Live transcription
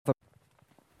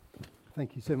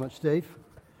Thank you so much, Dave.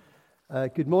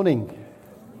 Good morning.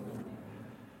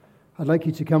 I'd like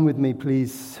you to come with me,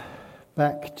 please,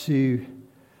 back to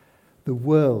the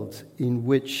world in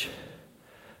which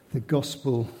the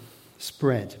gospel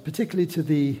spread, particularly to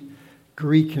the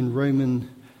Greek and Roman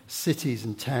cities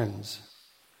and towns.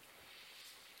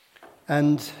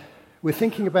 And we're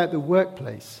thinking about the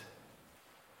workplace.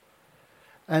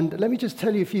 And let me just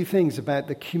tell you a few things about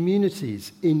the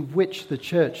communities in which the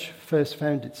church first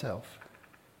found itself.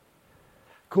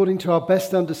 According to our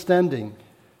best understanding,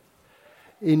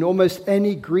 in almost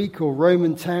any Greek or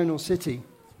Roman town or city,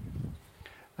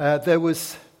 there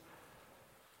was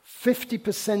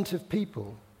 50% of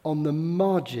people on the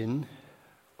margin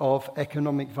of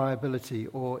economic viability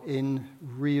or in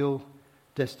real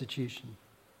destitution.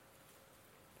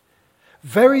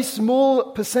 Very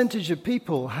small percentage of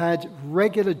people had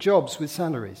regular jobs with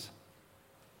salaries.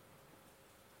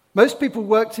 Most people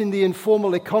worked in the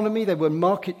informal economy. They were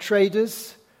market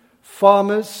traders,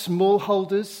 farmers,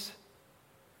 smallholders.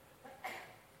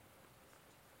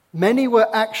 Many were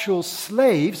actual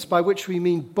slaves, by which we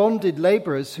mean bonded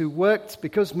laborers who worked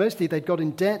because mostly they'd got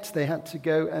in debt. They had to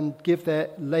go and give their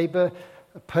labor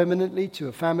permanently to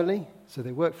a family, so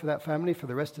they worked for that family for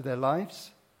the rest of their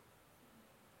lives.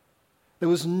 There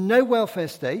was no welfare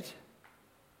state,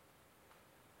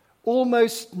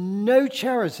 almost no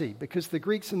charity, because the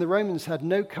Greeks and the Romans had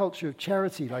no culture of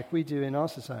charity like we do in our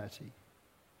society.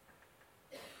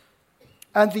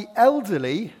 And the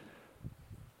elderly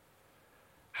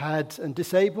and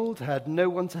disabled had no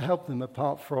one to help them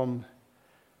apart from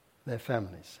their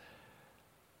families.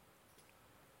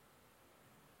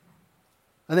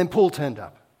 And then Paul turned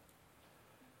up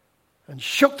and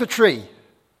shook the tree,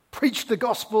 preached the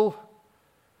gospel.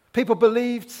 People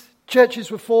believed,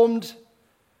 churches were formed.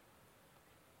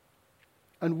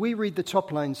 And we read the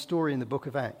top-line story in the book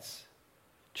of Acts.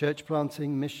 Church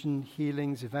planting, mission,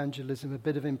 healings, evangelism, a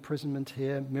bit of imprisonment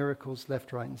here, miracles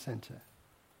left, right, and center.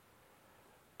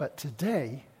 But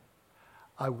today,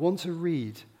 I want to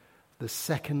read the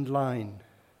second line,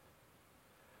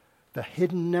 the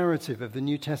hidden narrative of the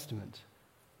New Testament.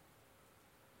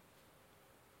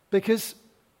 Because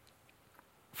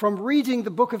from reading the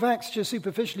book of Acts just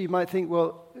superficially, you might think,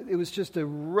 well, it was just a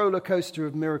roller coaster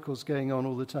of miracles going on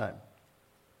all the time.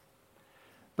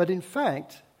 But in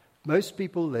fact, most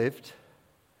people lived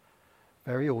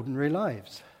very ordinary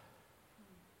lives.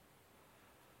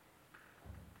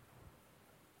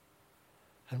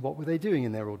 And what were they doing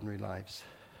in their ordinary lives?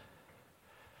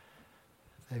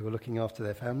 They were looking after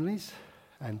their families,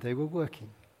 and they were working.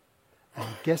 And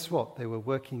guess what? They were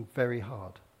working very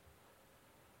hard.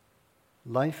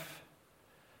 Life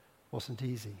wasn't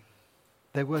easy.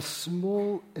 There were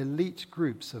small elite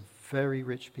groups of very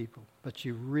rich people, but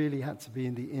you really had to be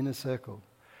in the inner circle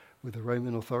with the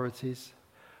Roman authorities,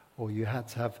 or you had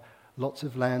to have lots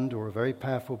of land or a very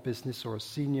powerful business or a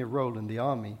senior role in the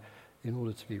army in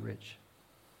order to be rich.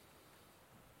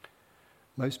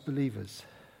 Most believers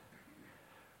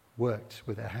worked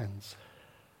with their hands.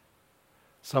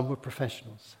 Some were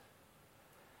professionals.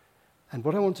 And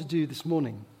what I want to do this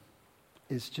morning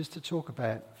is just to talk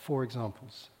about 4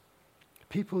 examples.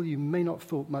 People you may not have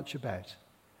thought much about.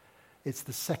 It's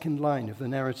the second line of the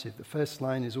narrative. The first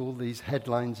line is all these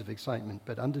headlines of excitement,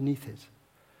 but underneath it,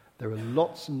 there are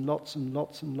lots and lots and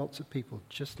lots and lots of people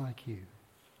just like you.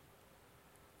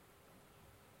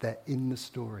 They're in the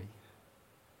story.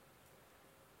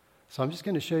 So I'm just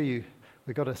going to show you,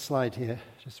 we've got a slide here,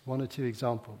 just 1 or 2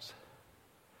 examples.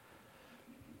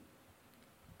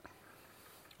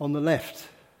 On the left,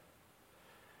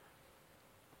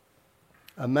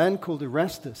 a man called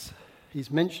Erastus. He's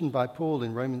mentioned by Paul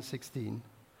in Romans 16,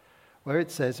 where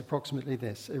it says approximately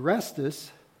this.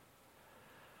 Erastus,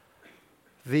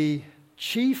 the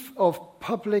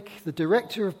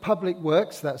director of public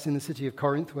works, that's in the city of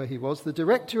Corinth where he was, the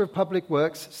director of public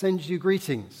works sends you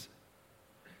greetings.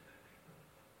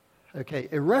 Okay,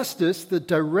 Erastus, the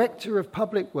director of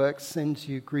public works, sends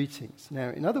you greetings. Now,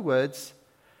 in other words,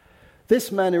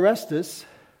 this man Erastus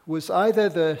was either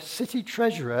the city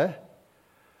treasurer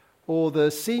or the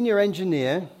senior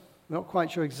engineer, not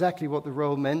quite sure exactly what the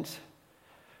role meant,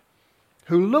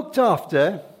 who looked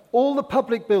after all the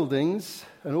public buildings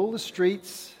and all the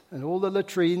streets and all the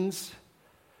latrines,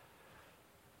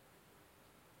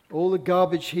 all the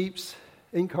garbage heaps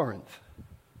in Corinth.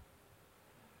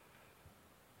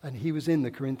 And he was in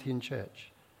the Corinthian church.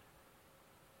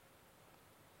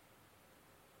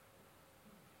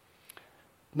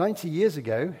 "90 years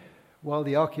ago, while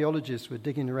the archaeologists were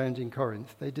digging around in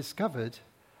Corinth, they discovered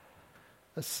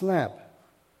a slab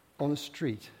on a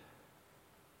street.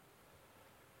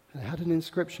 And it had an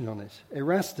inscription on it.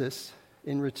 Erastus,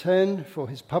 in return for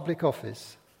his public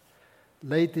office,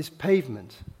 laid this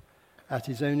pavement at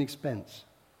his own expense.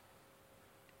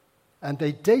 And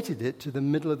they dated it to the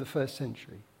middle of the 1st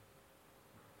century.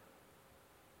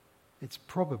 It's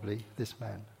probably this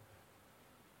man.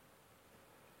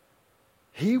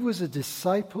 He was a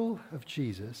disciple of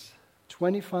Jesus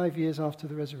 25 years after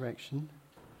the resurrection,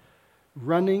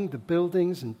 running the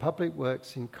buildings and public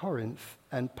works in Corinth,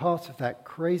 and part of that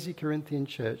crazy Corinthian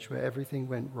church where everything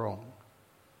went wrong.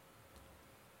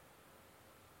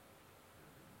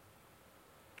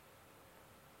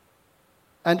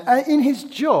 And in his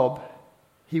job,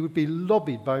 he would be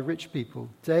lobbied by rich people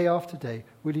day after day.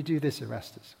 Will you do this,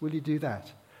 Erastus? Will you do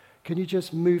that? Can you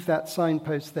just move that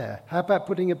signpost there? How about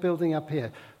putting a building up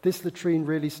here? This latrine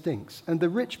really stinks. And the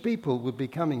rich people would be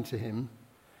coming to him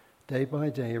day by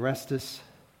day. Erastus,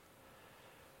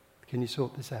 can you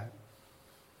sort this out?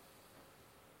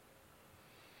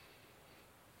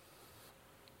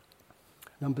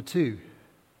 Number 2,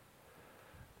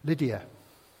 Lydia.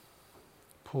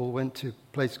 Paul went to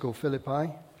a place called Philippi.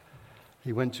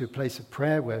 He went to a place of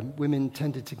prayer where women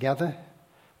tended to gather,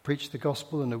 preach the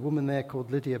gospel, and a woman there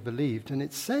called Lydia believed. And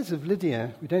it says of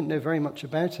Lydia, we don't know very much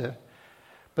about her,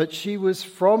 but she was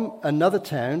from another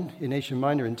town in Asia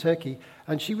Minor in Turkey,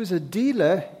 and she was a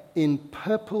dealer in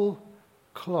purple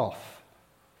cloth.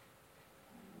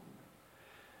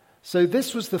 So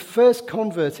this was the first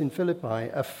convert in Philippi,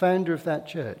 a founder of that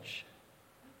church,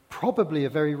 probably a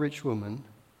very rich woman,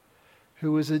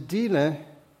 who was a dealer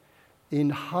in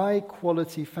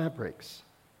high-quality fabrics.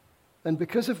 And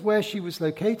because of where she was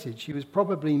located, she was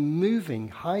probably moving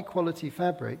high-quality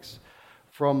fabrics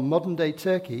from modern-day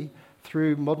Turkey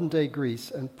through modern-day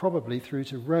Greece and probably through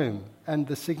to Rome. And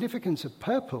the significance of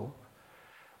purple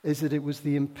is that it was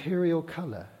the imperial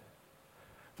color,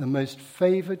 the most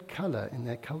favored color in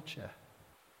their culture.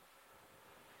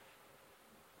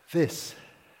 This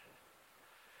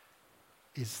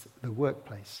is the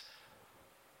workplace.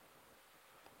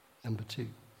 Number 2.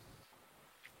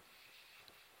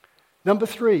 Number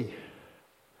 3,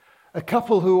 a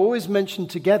couple who always mentioned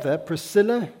together,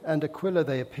 Priscilla and Aquila.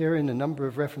 They appear in a number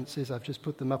of references. I've just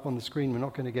put them up on the screen. We're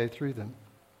not going to go through them.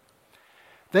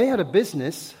 They had a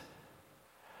business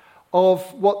of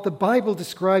what the Bible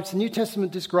describes, the New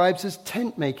Testament describes as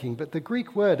tent making, but the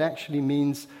Greek word actually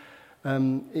means,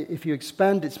 if you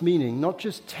expand its meaning, not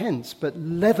just tents, but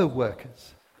leather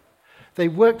workers. They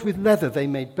worked with leather. They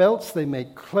made belts, they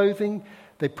made clothing,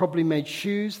 they probably made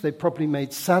shoes, they probably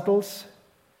made saddles,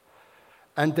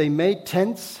 and they made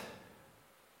tents.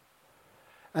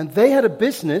 And they had a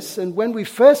business, and when we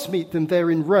first meet them,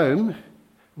 they're in Rome,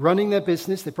 running their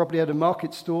business. They probably had a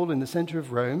market stall in the center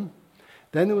of Rome.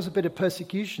 Then there was a bit of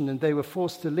persecution, and they were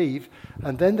forced to leave.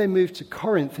 And then they moved to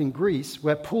Corinth in Greece,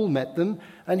 where Paul met them,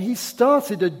 and he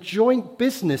started a joint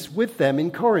business with them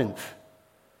in Corinth.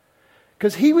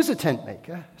 Because he was a tent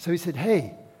maker, so he said,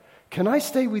 hey, can I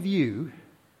stay with you?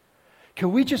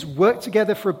 Can we just work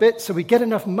together for a bit so we get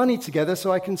enough money together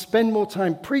so I can spend more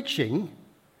time preaching?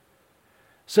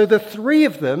 So the 3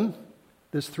 of them,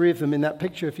 there's 3 of them in that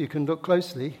picture if you can look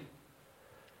closely,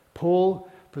 Paul,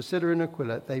 Priscilla, and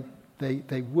Aquila,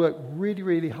 they worked really,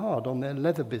 really hard on their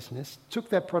leather business, took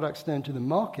their products down to the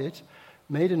market,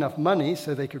 made enough money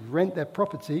so they could rent their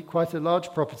property, quite a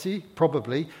large property,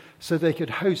 probably, so they could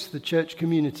host the church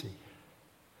community.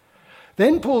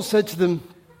 Then Paul said to them,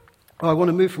 I want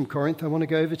to move from Corinth, I want to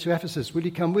go over to Ephesus, will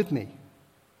you come with me?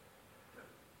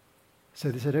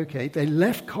 So they said, okay. They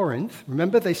left Corinth.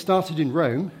 Remember, they started in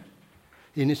Rome,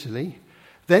 in Italy.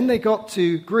 Then they got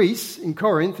to Greece, in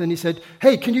Corinth, and he said,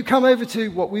 hey, can you come over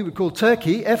to what we would call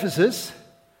Turkey, Ephesus?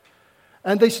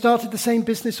 And they started the same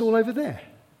business all over there.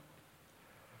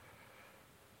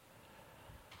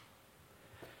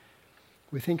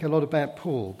 We think a lot about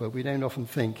Paul, but we don't often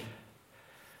think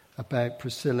about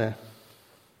Priscilla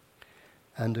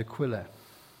and Aquila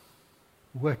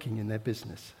working in their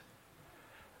business,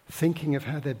 thinking of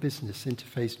how their business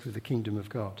interfaced with the kingdom of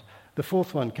God. The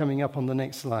 4th one coming up on the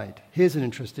next slide. Here's an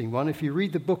interesting one. If you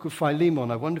read the book of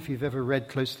Philemon, I wonder if you've ever read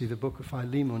closely the book of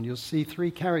Philemon, you'll see 3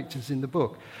 characters in the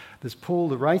book. There's Paul,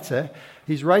 the writer.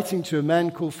 He's writing to a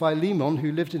man called Philemon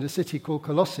who lived in a city called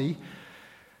Colossae.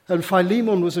 And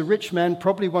Philemon was a rich man,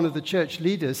 probably one of the church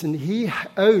leaders, and he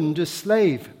owned a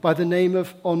slave by the name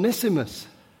of Onesimus.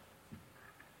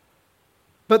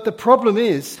 But the problem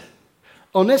is,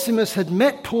 Onesimus had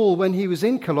met Paul when he was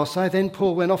in Colossae. Then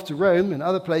Paul went off to Rome and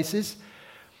other places.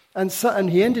 And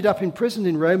he ended up in prison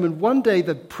in Rome. And one day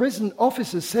the prison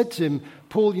officer said to him,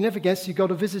 Paul, you never guessed you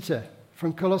got a visitor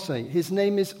from Colossae. His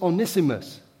name is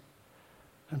Onesimus.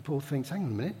 And Paul thinks, hang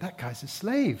on a minute, that guy's a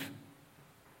slave.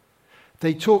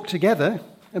 they talked together,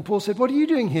 and Paul said, "What are you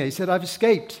doing here?" He said, "I've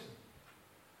escaped.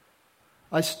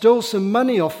 I stole some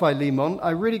money off Philemon.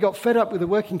 I really got fed up with the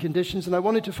working conditions, and I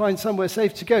wanted to find somewhere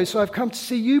safe to go, so I've come to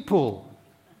see you, Paul."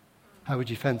 How would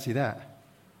you fancy that?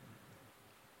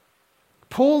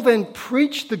 Paul then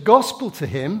preached the gospel to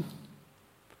him.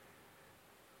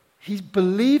 He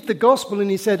believed the gospel,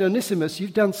 and he said, "Onesimus,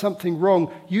 you've done something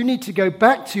wrong. You need to go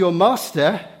back to your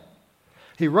master."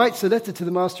 He writes a letter to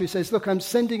the master. He says, "Look, I'm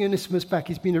sending Onesimus back.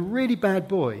 He's been a really bad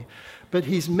boy, but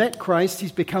he's met Christ.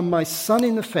 He's become my son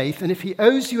in the faith. And if he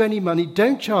owes you any money,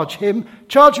 don't charge him.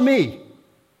 Charge me.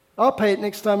 I'll pay it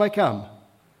next time I come."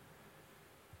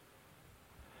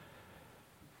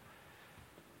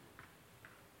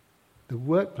 The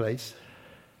workplace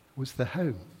was the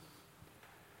home.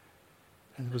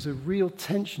 And there was a real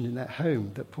tension in that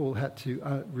home that Paul had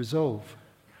to resolve,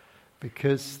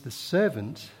 because the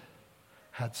servant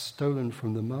had stolen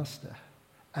from the master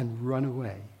and run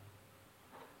away,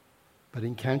 but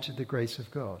encountered the grace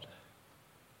of God.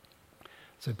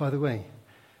 So, by the way,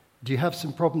 do you have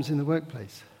some problems in the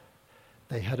workplace?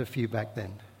 They had a few back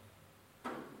then.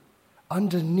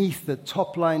 Underneath the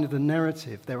top line of the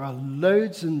narrative, there are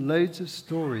loads and loads of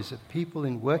stories of people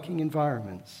in working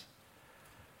environments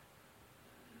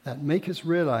that make us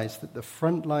realize that the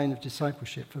front line of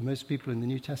discipleship for most people in the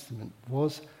New Testament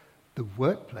was the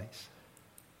workplace.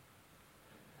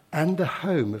 And the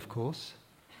home, of course.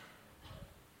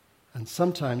 And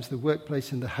sometimes the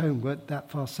workplace and the home weren't that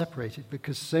far separated,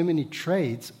 because so many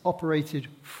trades operated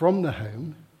from the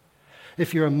home.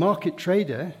 If you're a market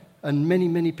trader, and many,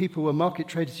 many people were market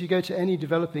traders, you go to any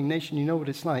developing nation, you know what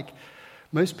it's like.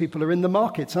 Most people are in the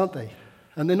markets, aren't they?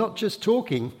 And they're not just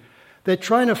talking, they're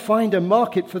trying to find a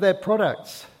market for their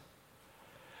products.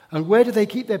 And where do they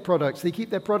keep their products? They keep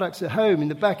their products at home, in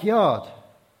the backyard.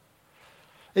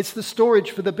 It's the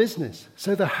storage for the business.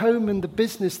 So the home and the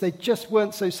business, they just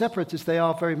weren't so separate as they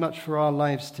are very much for our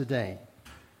lives today.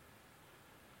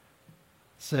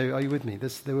 So are you with me?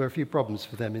 There were a few problems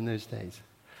for them in those days.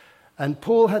 And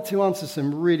Paul had to answer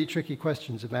some really tricky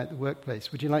questions about the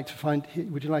workplace. Would you like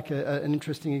an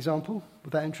interesting example?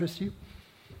 Would that interest you?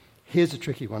 Here's a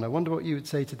tricky one. I wonder what you would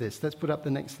say to this. Let's put up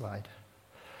the next slide.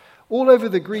 All over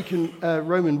the Greek and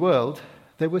Roman world,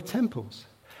 there were temples.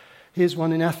 Here's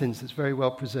one in Athens that's very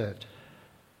well preserved.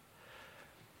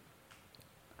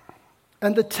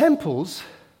 And the temples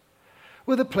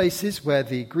were the places where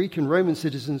the Greek and Roman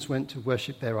citizens went to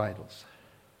worship their idols.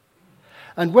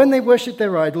 And when they worshipped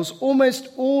their idols, almost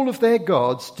all of their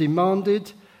gods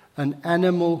demanded an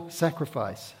animal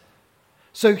sacrifice.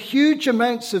 So huge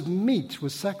amounts of meat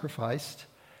was sacrificed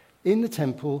in the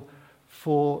temple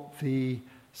for the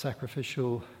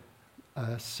sacrificial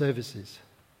services.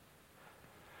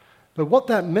 But what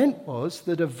that meant was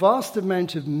that a vast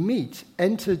amount of meat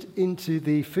entered into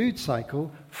the food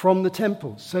cycle from the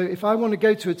temple. So if I want to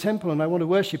go to a temple and I want to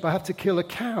worship, I have to kill a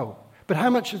cow. But how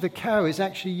much of the cow is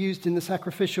actually used in the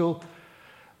sacrificial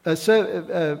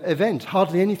event?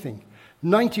 Hardly anything.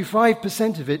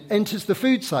 95% of it enters the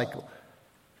food cycle.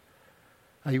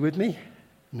 Are you with me?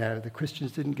 No, the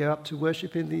Christians didn't go up to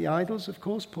worshiping the idols, of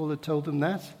course. Paul had told them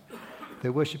that.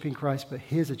 They're worshiping Christ, but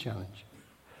here's a challenge.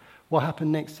 What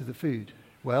happened next to the food?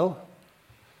 Well,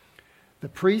 the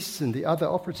priests and the other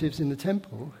operatives in the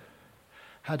temple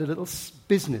had a little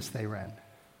business they ran.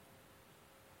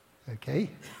 Okay?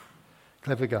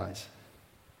 Clever guys.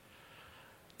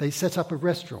 They set up a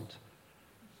restaurant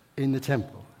in the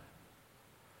temple.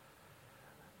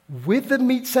 With the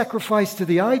meat sacrificed to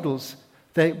the idols,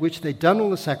 which they'd done all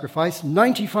the sacrifice,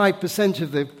 95%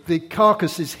 of the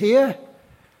carcass is here.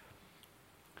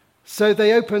 So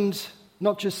they opened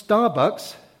not just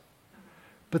Starbucks,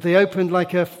 but they opened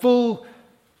like a full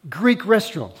Greek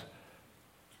restaurant.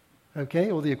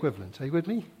 Okay, or the equivalent. Are you with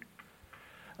me?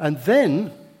 And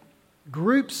then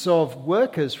groups of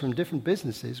workers from different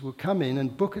businesses will come in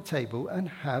and book a table and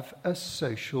have a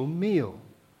social meal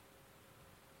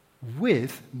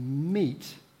with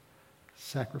meat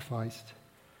sacrificed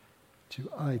to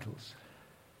idols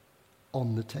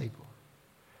on the table.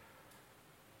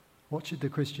 What should the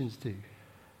Christians do?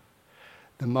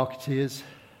 The marketeers,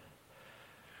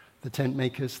 the tent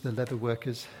makers, the leather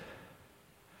workers,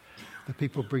 the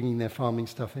people bringing their farming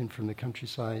stuff in from the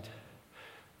countryside,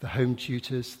 the home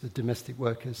tutors, the domestic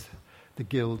workers, the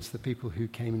guilds, the people who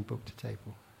came and booked a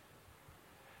table.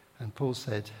 And Paul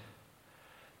said,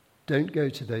 don't go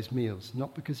to those meals,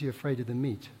 not because you're afraid of the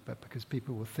meat, but because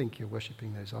people will think you're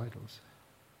worshipping those idols.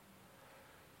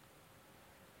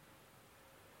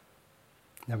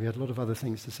 Now, we had a lot of other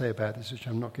things to say about this, which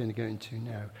I'm not going to go into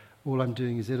now. All I'm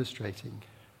doing is illustrating.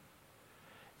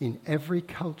 In every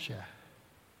culture,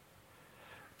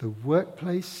 The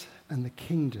workplace and the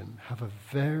kingdom have a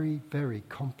very, very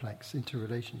complex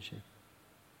interrelationship.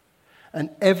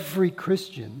 And every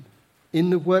Christian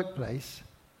in the workplace,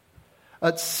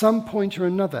 at some point or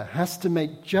another, has to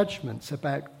make judgments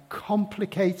about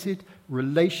complicated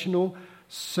relational,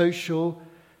 social,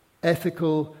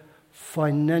 ethical,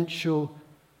 financial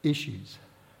issues.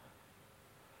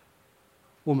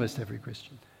 Almost every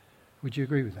Christian. Would you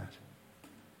agree with that?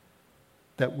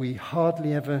 That we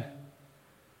hardly ever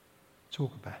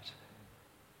talk about.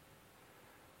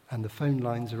 And the phone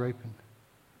lines are open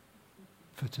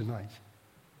for tonight.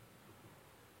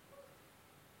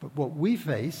 But what we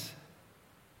face,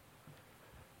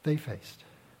 they faced.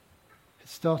 It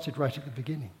started right at the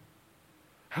beginning.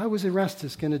 How was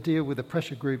Erastus going to deal with the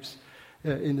pressure groups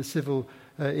in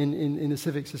the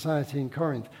civic society in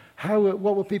Corinth?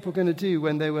 What were people going to do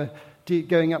when they were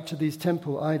going up to these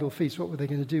temple idol feasts? What were they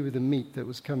going to do with the meat that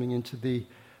was coming into the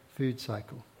food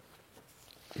cycle?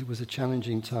 It was a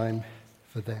challenging time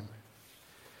for them.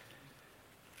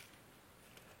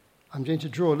 I'm going to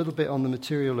draw a little bit on the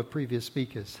material of previous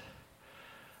speakers.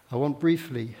 I want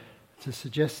briefly to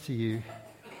suggest to you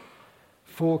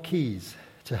 4 keys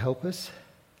to help us.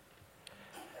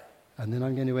 And then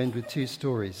I'm going to end with 2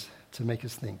 stories to make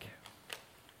us think.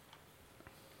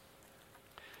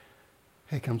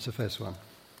 Here comes the first one.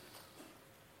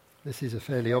 This is a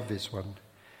fairly obvious one,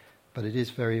 but it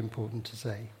is very important to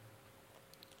say.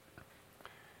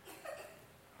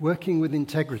 Working with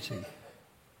integrity.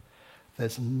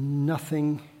 There's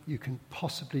nothing you can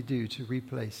possibly do to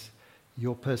replace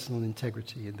your personal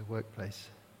integrity in the workplace.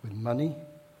 With money,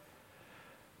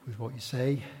 with what you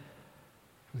say,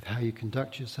 with how you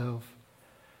conduct yourself,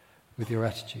 with your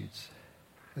attitudes.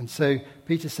 And so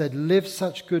Peter said, live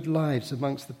such good lives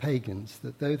amongst the pagans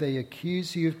that though they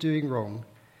accuse you of doing wrong,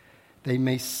 they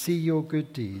may see your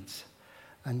good deeds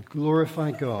and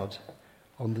glorify God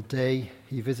on the day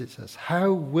he visits us.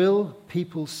 How will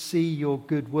people see your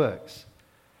good works?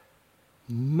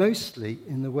 Mostly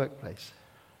in the workplace.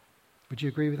 Would you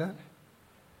agree with that?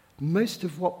 Most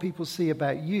of what people see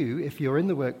about you, if you're in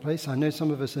the workplace, I know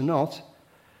some of us are not.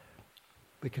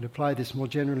 We can apply this more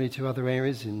generally to other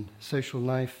areas in social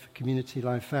life, community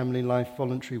life, family life,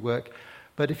 voluntary work.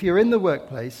 But if you're in the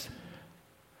workplace,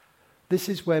 this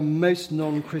is where most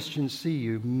non-Christians see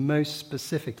you most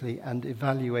specifically and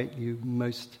evaluate you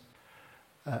most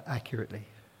accurately.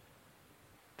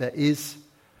 There is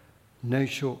no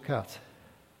shortcut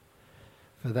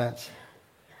for that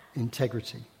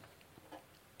integrity.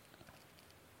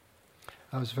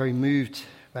 I was very moved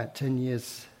about 10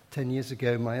 years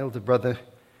ago. My elder brother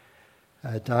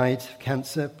died of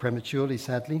cancer prematurely,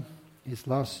 sadly. His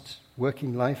last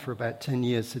working life for about 10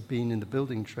 years had been in the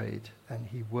building trade, and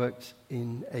he worked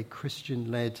in a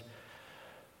Christian-led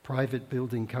private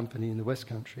building company in the West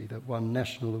Country that won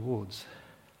national awards.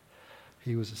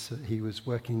 He was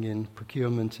working in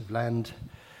procurement of land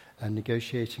and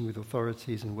negotiating with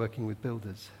authorities and working with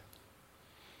builders.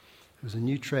 It was a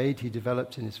new trade he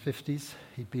developed in his 50s.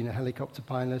 He'd been a helicopter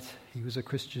pilot. He was a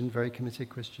Christian, very committed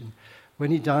Christian.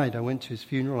 When he died, I went to his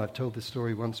funeral. I've told this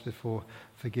story once before.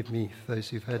 Forgive me, those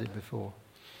who've heard it before.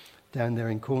 Down there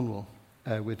in Cornwall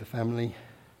with the family.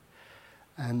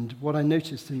 And what I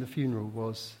noticed in the funeral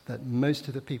was that most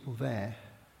of the people there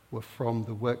were from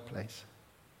the workplace.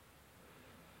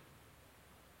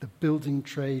 The building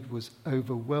trade was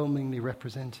overwhelmingly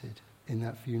represented in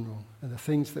that funeral. And the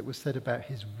things that were said about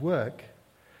his work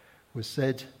were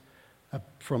said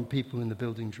from people in the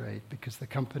building trade because the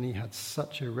company had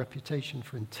such a reputation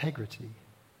for integrity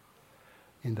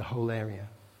in the whole area.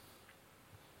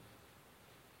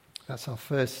 That's our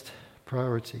first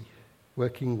priority,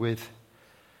 working with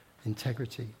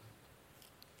integrity.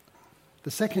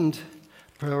 The second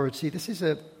priority, this is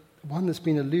one that's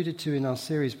been alluded to in our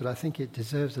series, but I think it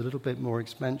deserves a little bit more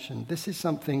expansion. This is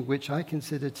something which I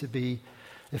consider to be,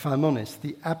 if I'm honest,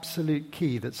 the absolute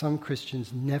key that some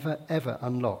Christians never, ever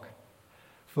unlock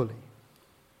fully.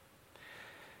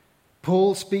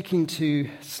 Paul, speaking to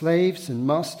slaves and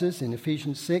masters in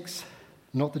Ephesians 6,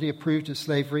 not that he approved of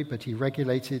slavery, but he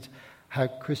regulated how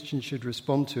Christians should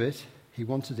respond to it. He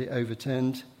wanted it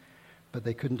overturned, but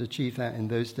they couldn't achieve that in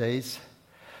those days.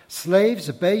 Slaves,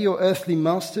 obey your earthly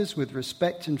masters with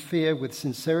respect and fear, with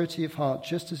sincerity of heart,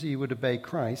 just as you would obey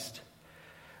Christ.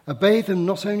 Obey them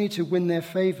not only to win their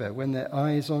favor when their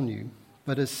eye is on you,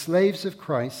 but as slaves of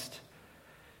Christ,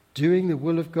 doing the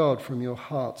will of God from your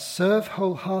heart. Serve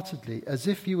wholeheartedly, as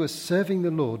if you were serving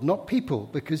the Lord, not people,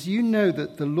 because you know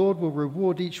that the Lord will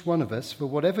reward each one of us for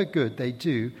whatever good they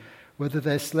do, whether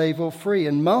they're slave or free.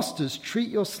 And masters, treat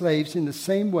your slaves in the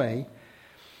same way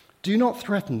Do not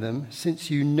threaten them,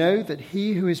 since you know that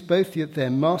he who is both their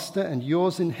master and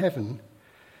yours in heaven,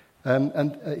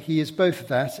 he is both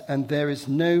that, and there is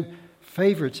no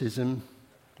favoritism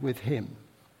with him.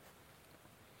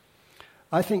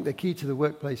 I think the key to the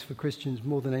workplace for Christians,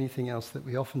 more than anything else that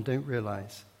we often don't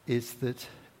realize, is that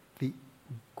the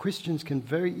Christians can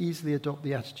very easily adopt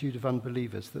the attitude of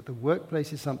unbelievers, that the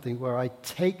workplace is something where I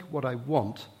take what I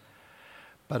want,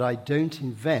 but I don't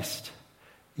invest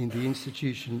in the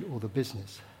institution or the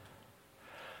business.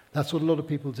 That's what a lot of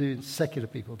people do, secular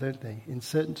people, don't they? In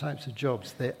certain types of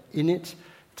jobs, they're in it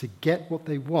to get what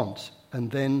they want and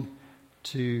then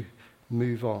to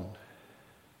move on.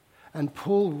 And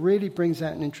Paul really brings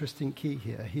out an interesting key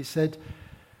here. He said,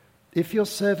 if you're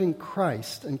serving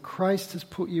Christ and Christ has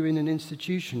put you in an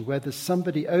institution where there's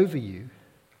somebody over you,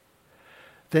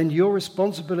 then your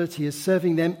responsibility is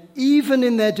serving them even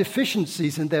in their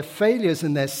deficiencies and their failures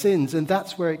and their sins. And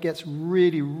that's where it gets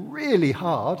really, really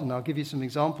hard. And I'll give you some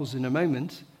examples in a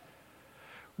moment.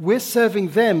 We're serving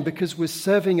them because we're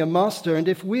serving a master. And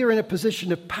if we're in a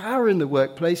position of power in the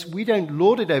workplace, we don't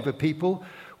lord it over people.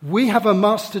 We have a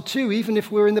master too. Even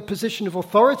if we're in the position of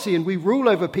authority and we rule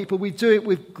over people, we do it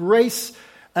with grace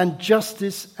and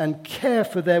justice and care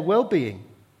for their well-being.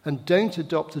 And don't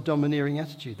adopt a domineering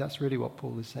attitude. That's really what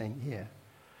Paul is saying here.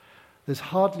 There's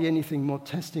hardly anything more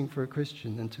testing for a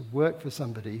Christian than to work for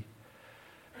somebody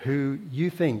who you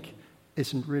think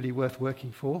isn't really worth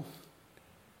working for,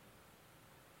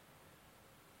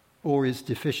 or is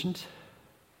deficient,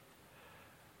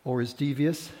 or is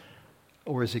devious,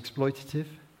 or is exploitative,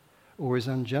 or is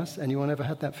unjust. Anyone ever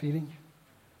had that feeling?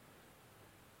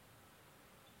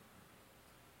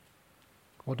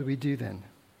 What do we do then?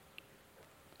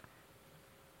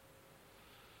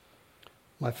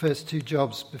 My first two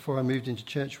jobs before I moved into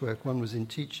church work, one was in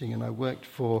teaching, and I worked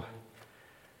for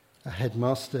a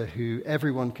headmaster who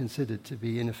everyone considered to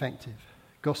be ineffective.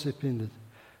 Gossip in the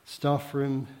staff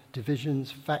room,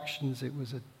 divisions, factions. It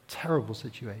was a terrible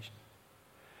situation.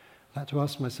 I had to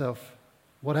ask myself,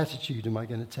 what attitude am I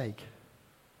going to take?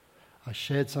 I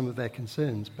shared some of their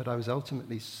concerns, but I was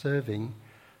ultimately serving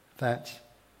that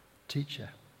teacher.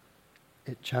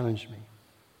 It challenged me.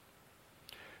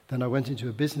 Then I went into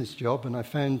a business job, and I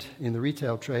found in the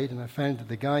retail trade, and I found that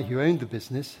the guy who owned the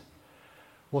business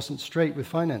wasn't straight with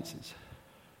finances.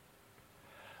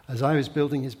 As I was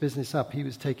building his business up, he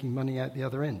was taking money out the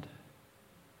other end.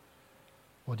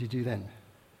 What do you do then?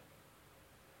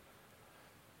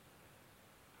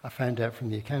 I found out from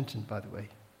the accountant, by the way.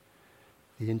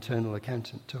 The internal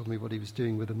accountant told me what he was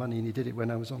doing with the money, and he did it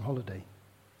when I was on holiday.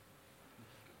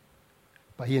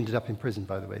 But he ended up in prison,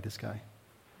 by the way, this guy.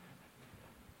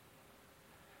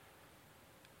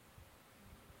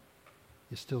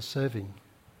 You're still serving.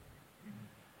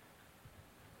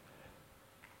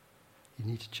 You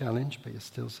need to challenge, but you're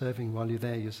still serving. While you're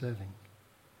there, you're serving.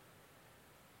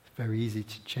 It's very easy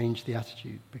to change the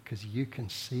attitude because you can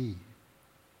see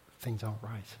things aren't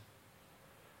right.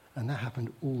 And that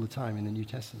happened all the time in the New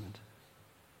Testament.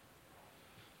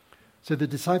 So the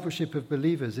discipleship of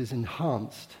believers is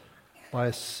enhanced by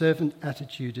a servant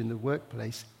attitude in the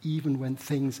workplace, even when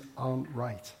things aren't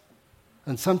right.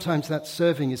 And sometimes that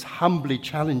serving is humbly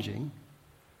challenging,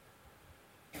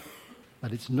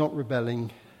 but it's not rebelling,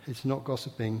 it's not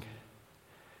gossiping,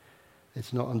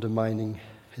 it's not undermining,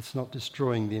 it's not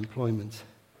destroying the employment.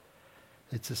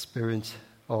 It's a spirit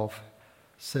of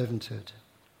servanthood.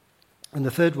 And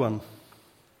the third one,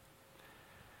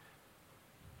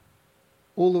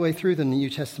 all the way through the New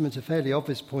Testament, a fairly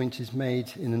obvious point is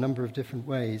made in a number of different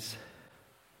ways.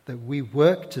 That we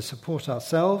work to support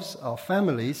ourselves, our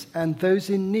families, and those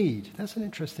in need. That's an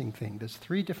interesting thing. There's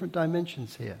three different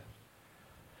dimensions here.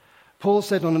 Paul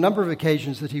said on a number of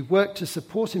occasions that he worked to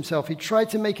support himself. He tried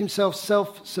to make himself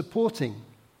self-supporting.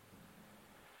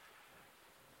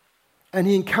 And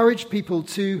he encouraged people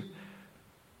to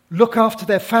look after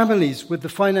their families with the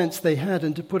finance they had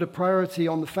and to put a priority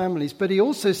on the families. But he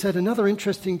also said another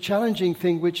interesting, challenging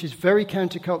thing, which is very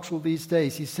countercultural these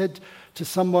days. He said to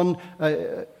someone,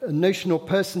 a notional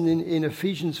person in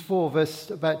Ephesians 4, verse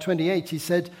about 28, he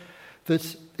said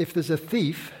that if there's a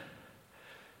thief,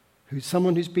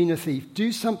 someone who's been a thief,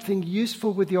 do something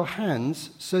useful with your hands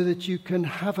so that you can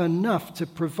have enough to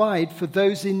provide for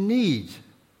those in need.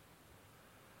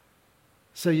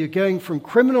 So you're going from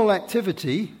criminal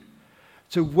activity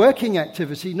to working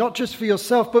activity, not just for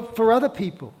yourself, but for other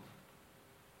people.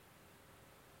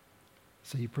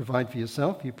 So you provide for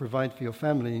yourself, you provide for your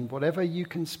family, and whatever you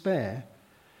can spare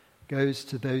goes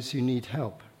to those who need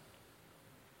help.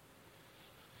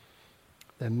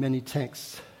 There are many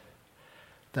texts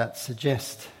that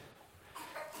suggest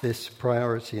this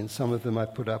priority, and some of them I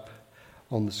put up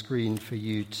on the screen for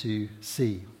you to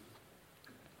see.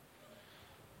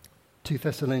 2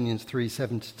 Thessalonians 3,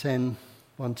 7-10,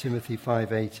 1 Timothy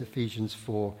 5, 8, Ephesians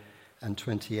 4 and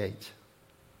 28.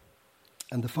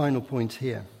 And the final point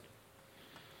here.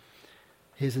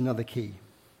 Here's another key.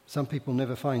 Some people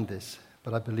never find this,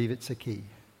 but I believe it's a key.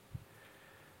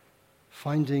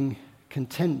 Finding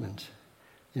contentment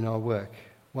in our work.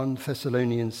 1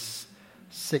 Thessalonians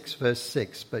 6, verse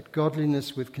 6, but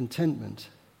godliness with contentment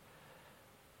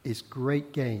is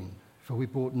great gain. For we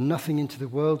brought nothing into the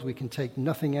world, we can take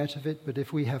nothing out of it, but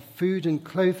if we have food and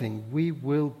clothing, we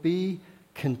will be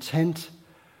content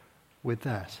with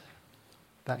that.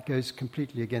 That goes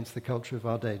completely against the culture of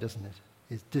our day, doesn't it?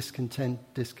 It's discontent,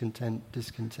 discontent,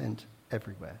 discontent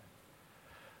everywhere.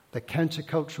 The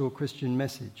countercultural Christian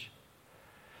message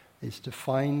is to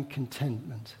find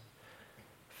contentment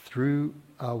through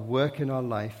our work in our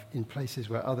life in places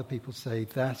where other people say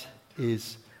that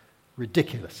is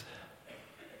ridiculous.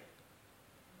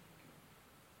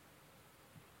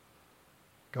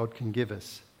 God can give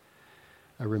us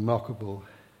a remarkable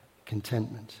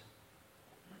contentment.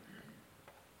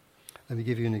 Let me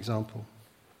give you an example.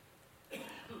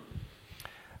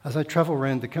 As I travel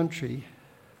around the country,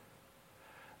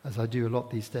 as I do a lot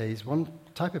these days, one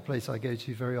type of place I go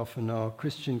to very often are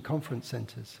Christian conference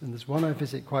centers. And there's one I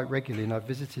visit quite regularly, and I've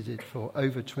visited it for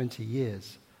over 20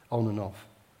 years, on and off.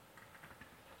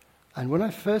 And when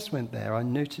I first went there, I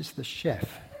noticed the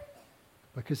chef,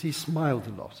 because he smiled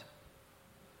a lot.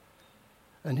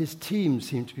 And his team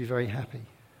seemed to be very happy.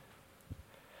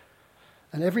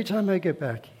 And every time I go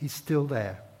back, he's still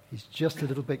there. He's just a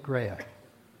little bit grayer.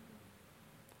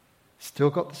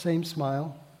 Still got the same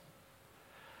smile.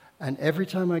 And every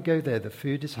time I go there, the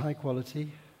food is high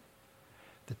quality.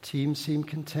 The team seem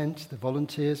content. The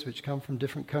volunteers, which come from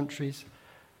different countries,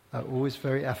 are always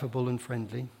very affable and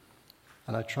friendly.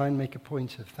 And I try and make a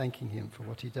point of thanking him for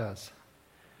what he does.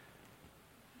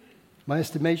 My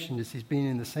estimation is he's been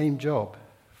in the same job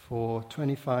for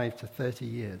 25 to 30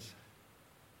 years,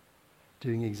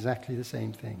 doing exactly the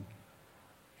same thing.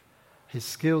 His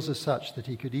skills are such that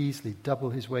he could easily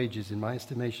double his wages, in my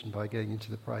estimation, by going into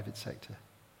the private sector.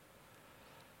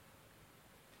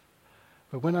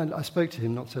 But when I spoke to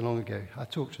him not so long ago, I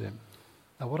talked to him.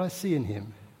 Now what I see in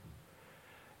him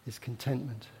is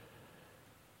contentment.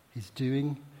 He's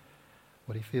doing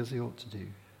what he feels he ought to do.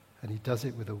 And he does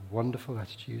it with a wonderful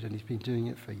attitude, and he's been doing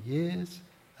it for years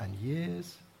and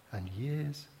years and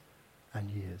years and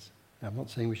years. Now, I'm not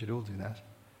saying we should all do that.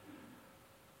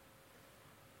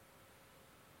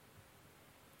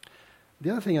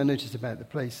 The other thing I noticed about the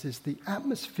place is the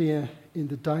atmosphere in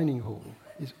the dining hall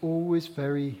is always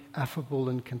very affable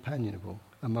and companionable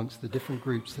amongst the different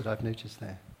groups that I've noticed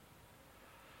there.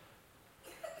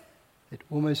 It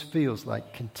almost feels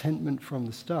like contentment from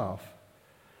the staff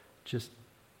just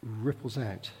ripples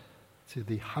out to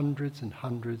the hundreds and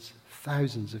hundreds,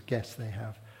 thousands of guests they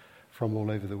have from all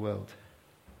over the world.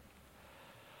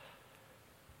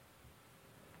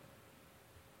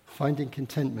 Finding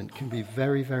contentment can be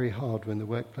very, very hard when the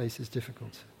workplace is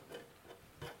difficult.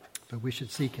 But we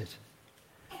should seek it.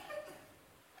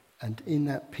 And in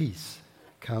that peace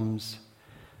comes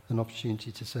an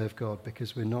opportunity to serve God,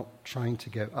 because we're not trying to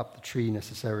go up the tree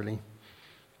necessarily.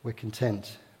 We're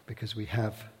content because we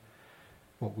have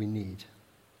what we need.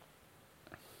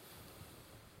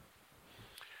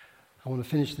 I want to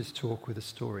finish this talk with a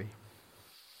story.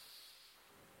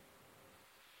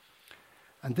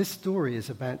 And this story is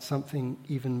about something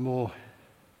even more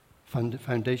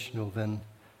foundational than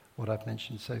what I've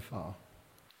mentioned so far.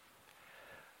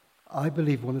 I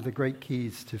believe one of the great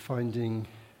keys to finding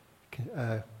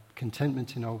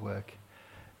contentment in our work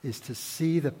is to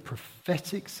see the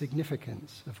prophetic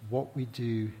significance of what we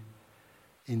do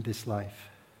in this life.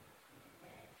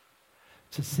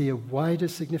 To see a wider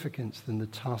significance than the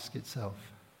task itself.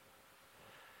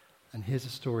 And here's a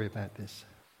story about this.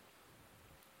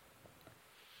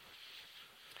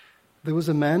 There was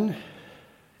a man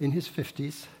in his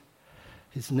 50s.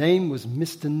 His name was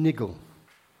Mr. Niggle.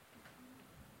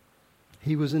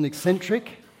 He was an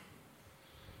eccentric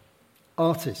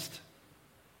artist.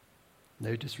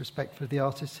 No disrespect for the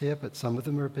artists here, but some of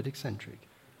them are a bit eccentric.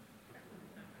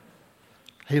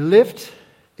 He lived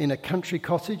in a country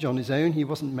cottage on his own. He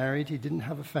wasn't married. He didn't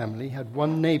have a family. He had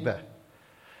one neighbor,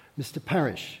 Mr.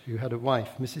 Parrish, who had a wife,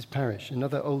 Mrs. Parrish,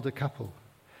 another older couple.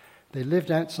 They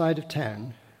lived outside of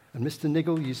town, and Mr.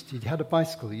 Niggle he had a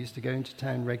bicycle. He used to go into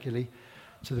town regularly,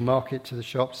 to the market, to the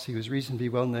shops. He was reasonably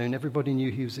well known. Everybody knew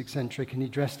he was eccentric, and he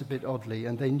dressed a bit oddly,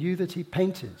 and they knew that he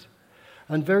painted.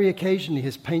 And very occasionally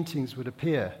his paintings would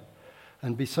appear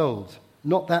and be sold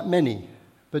not that many,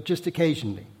 but just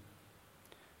occasionally.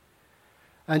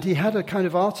 And he had a kind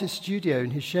of artist studio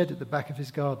in his shed at the back of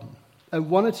his garden. And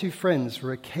one or two friends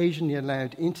were occasionally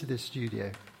allowed into this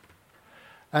studio.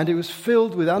 And it was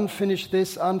filled with unfinished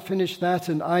this, unfinished that,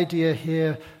 an idea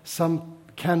here, some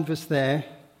canvas there.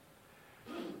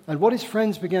 And what his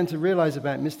friends began to realize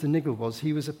about Mr. Niggle was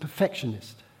he was a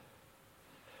perfectionist.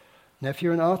 Now, if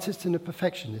you're an artist and a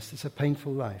perfectionist, it's a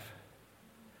painful life.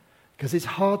 Because it's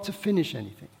hard to finish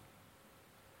anything.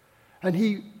 And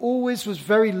he always was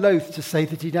very loath to say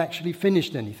that he'd actually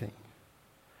finished anything.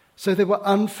 So there were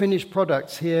unfinished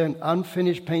products here and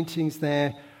unfinished paintings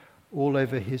there all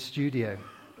over his studio.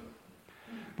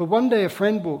 But one day a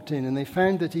friend walked in and they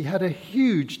found that he had a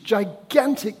huge,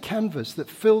 gigantic canvas that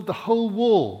filled the whole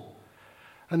wall.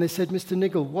 And they said, "Mr.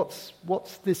 Niggle,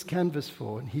 what's this canvas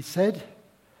for?" And he said,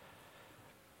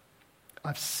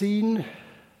 "I've seen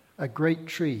a great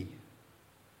tree."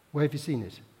 "Where have you seen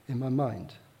it?" "In my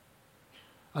mind.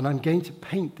 And I'm going to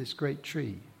paint this great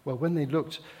tree." Well, when they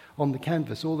looked on the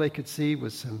canvas, all they could see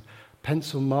was some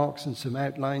pencil marks and some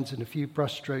outlines and a few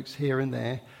brush strokes here and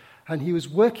there. And he was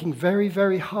working very,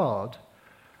 very hard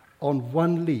on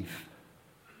one leaf.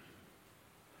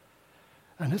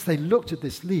 And as they looked at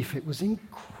this leaf, it was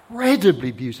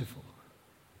incredibly beautiful.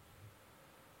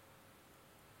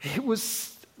 It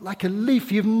was like a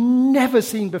leaf you've never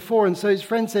seen before. And so his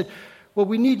friend said, "Well,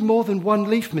 we need more than one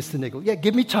leaf, Mr. Niggle." "Yeah,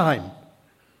 give me time.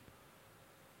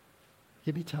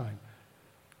 Give me time."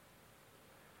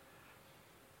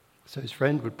 So his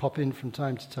friend would pop in from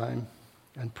time to time,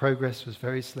 and progress was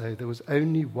very slow. There was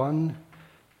only one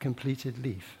completed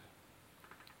leaf.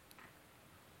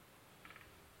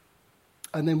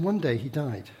 And then one day he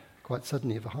died, quite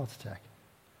suddenly, of a heart attack.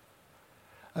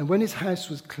 And when his house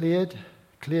was cleared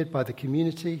by the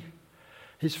community,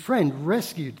 his friend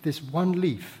rescued this one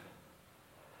leaf.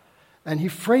 And he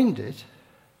framed it,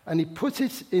 and he put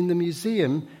it in the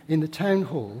museum in the town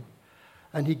hall,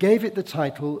 and he gave it the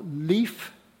title,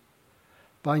 "Leaf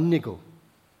by Niggle."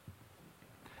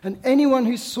 And anyone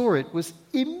who saw it was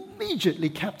immediately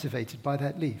captivated by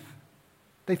that leaf.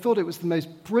 They thought it was the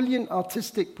most brilliant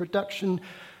artistic production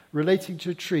relating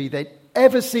to a tree they'd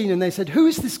ever seen, and they said, "Who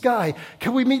is this guy?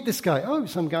 Can we meet this guy?" "Oh,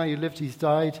 some guy who lived, he's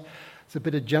died. There's a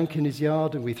bit of junk in his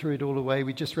yard, and we threw it all away.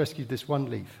 We just rescued this one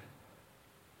leaf."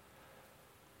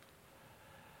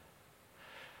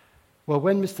 Well,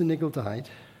 when Mr. Niggle died,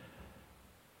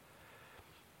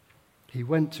 he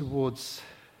went towards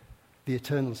the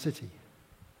eternal city.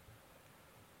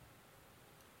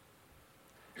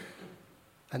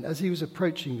 And as he was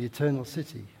approaching the eternal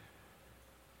city,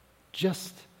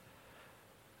 just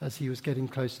as he was getting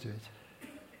close to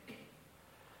it,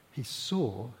 he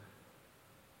saw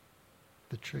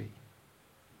the tree.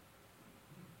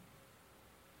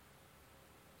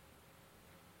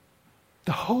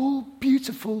 The whole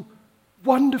beautiful,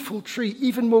 wonderful tree,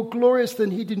 even more glorious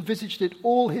than he'd envisaged it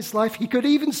all his life. He could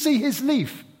even see his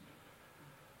leaf.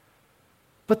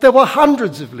 But there were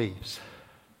hundreds of leaves.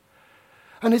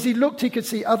 And as he looked, he could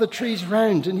see other trees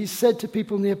round, and he said to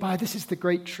people nearby, "This is the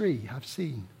great tree I've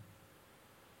seen."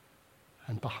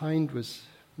 And behind was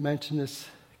mountainous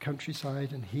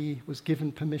countryside, and he was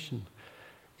given permission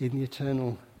in the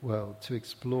eternal world to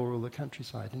explore all the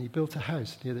countryside. And he built a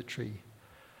house near the tree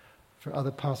for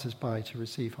other passers-by to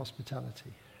receive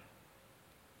hospitality.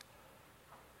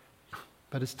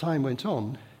 But as time went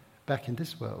on, back in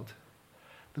this world,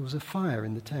 there was a fire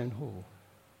in the town hall,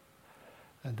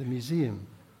 and the museum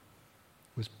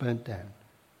was burnt down,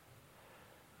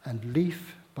 and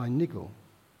Leaf by Niggle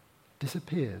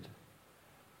disappeared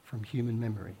from human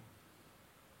memory.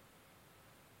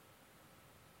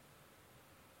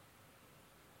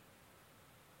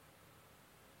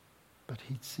 But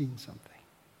he'd seen something.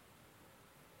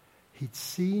 He'd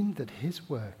seen that his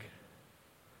work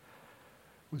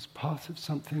was part of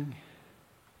something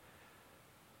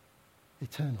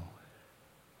eternal.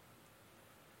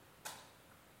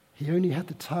 He only had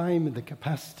the time and the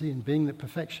capacity, and being the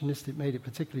perfectionist, it made it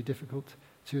particularly difficult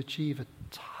to achieve a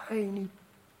tiny,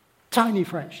 tiny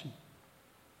fraction.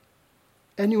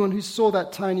 Anyone who saw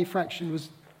that tiny fraction was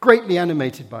greatly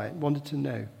animated by it, wanted to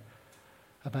know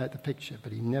about the picture,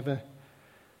 but he never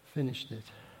finished it.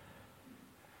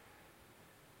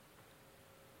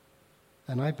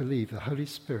 And I believe the Holy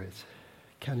Spirit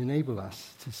can enable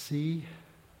us to see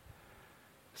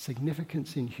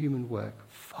significance in human work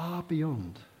far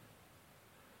beyond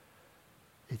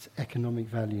its economic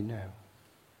value now.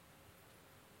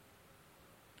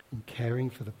 In caring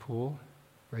for the poor,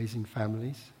 raising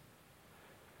families,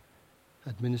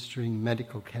 administering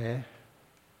medical care,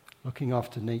 looking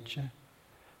after nature,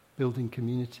 building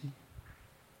community.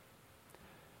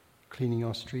 cleaning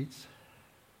our streets,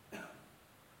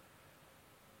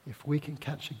 if we can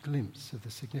catch a glimpse of the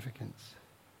significance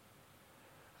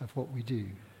of what we do,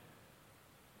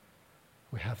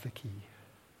 we have the key.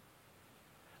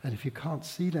 And if you can't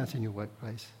see that in your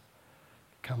workplace,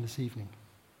 come this evening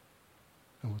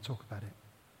and we'll talk about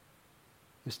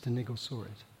it. Mr. Niggle saw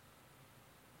it.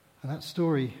 And that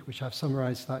story, which I've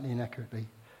summarized slightly inaccurately,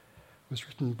 was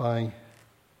written by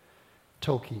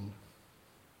Tolkien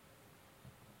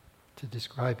to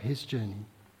describe his journey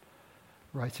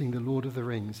writing The Lord of the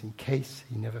Rings in case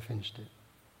he never finished it.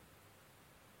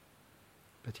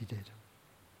 But he did.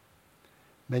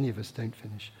 Many of us don't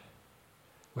finish.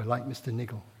 We're like Mr.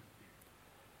 Niggle.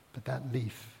 But that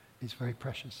leaf is very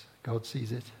precious. God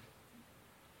sees it,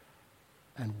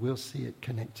 and we'll see it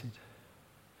connected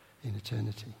in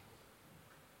eternity.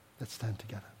 Let's stand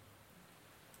together.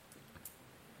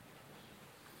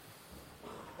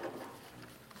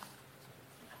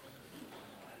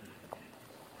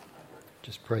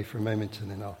 Just pray for a moment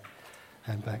and then I'll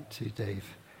hand back to Dave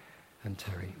and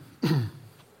Terry.